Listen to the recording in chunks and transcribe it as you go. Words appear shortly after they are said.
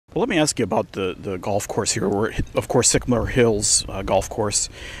Well, let me ask you about the golf course here. We're, of course, Sycamore Hills Golf Course.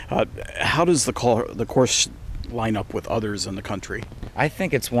 How does the course line up with others in the country? I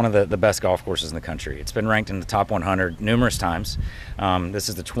think it's one of the best golf courses in the country. It's been ranked in the top 100 numerous times. This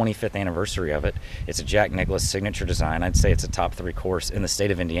is the 25th anniversary of it. It's a Jack Nicklaus signature design. I'd say it's a top 3 course in the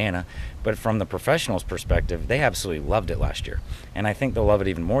state of Indiana. But from the professionals' perspective, they absolutely loved it last year. And I think they'll love it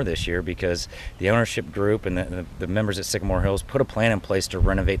even more this year because the ownership group and the members at Sycamore Hills put a plan in place to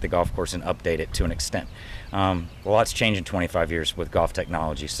renovate the golf course and update it to an extent. A lot's changed in 25 years with golf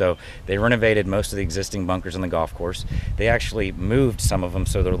technology. So they renovated most of the existing bunkers on the golf course. They actually moved some of them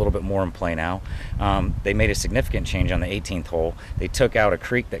so they're a little bit more in play now. They made a significant change on the 18th hole. They took out a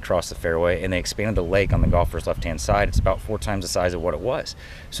creek that crossed the fairway and they expanded the lake on the golfer's left-hand side. It's about 4 times the size of what it was.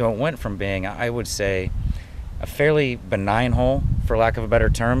 So it went from being, I would say, a fairly benign hole, for lack of a better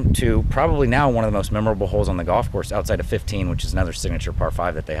term, to probably now one of the most memorable holes on the golf course outside of 15, which is another signature par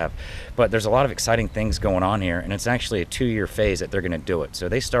 5 that they have. But there's a lot of exciting things going on here, and it's actually a 2-year phase that they're going to do it. So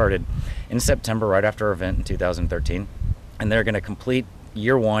they started in September, right after our event in 2013, and they're going to complete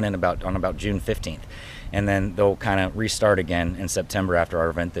year 1 on about June 15th. And then they'll kind of restart again in September after our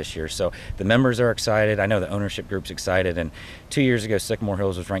event this year. So the members are excited. I know the ownership group's excited. And 2 years ago, Sycamore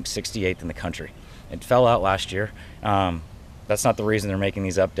Hills was ranked 68th in the country. It fell out last year. That's not the reason they're making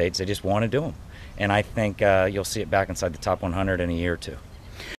these updates. They just want to do them. And I think you'll see it back inside the top 100 in a year or two.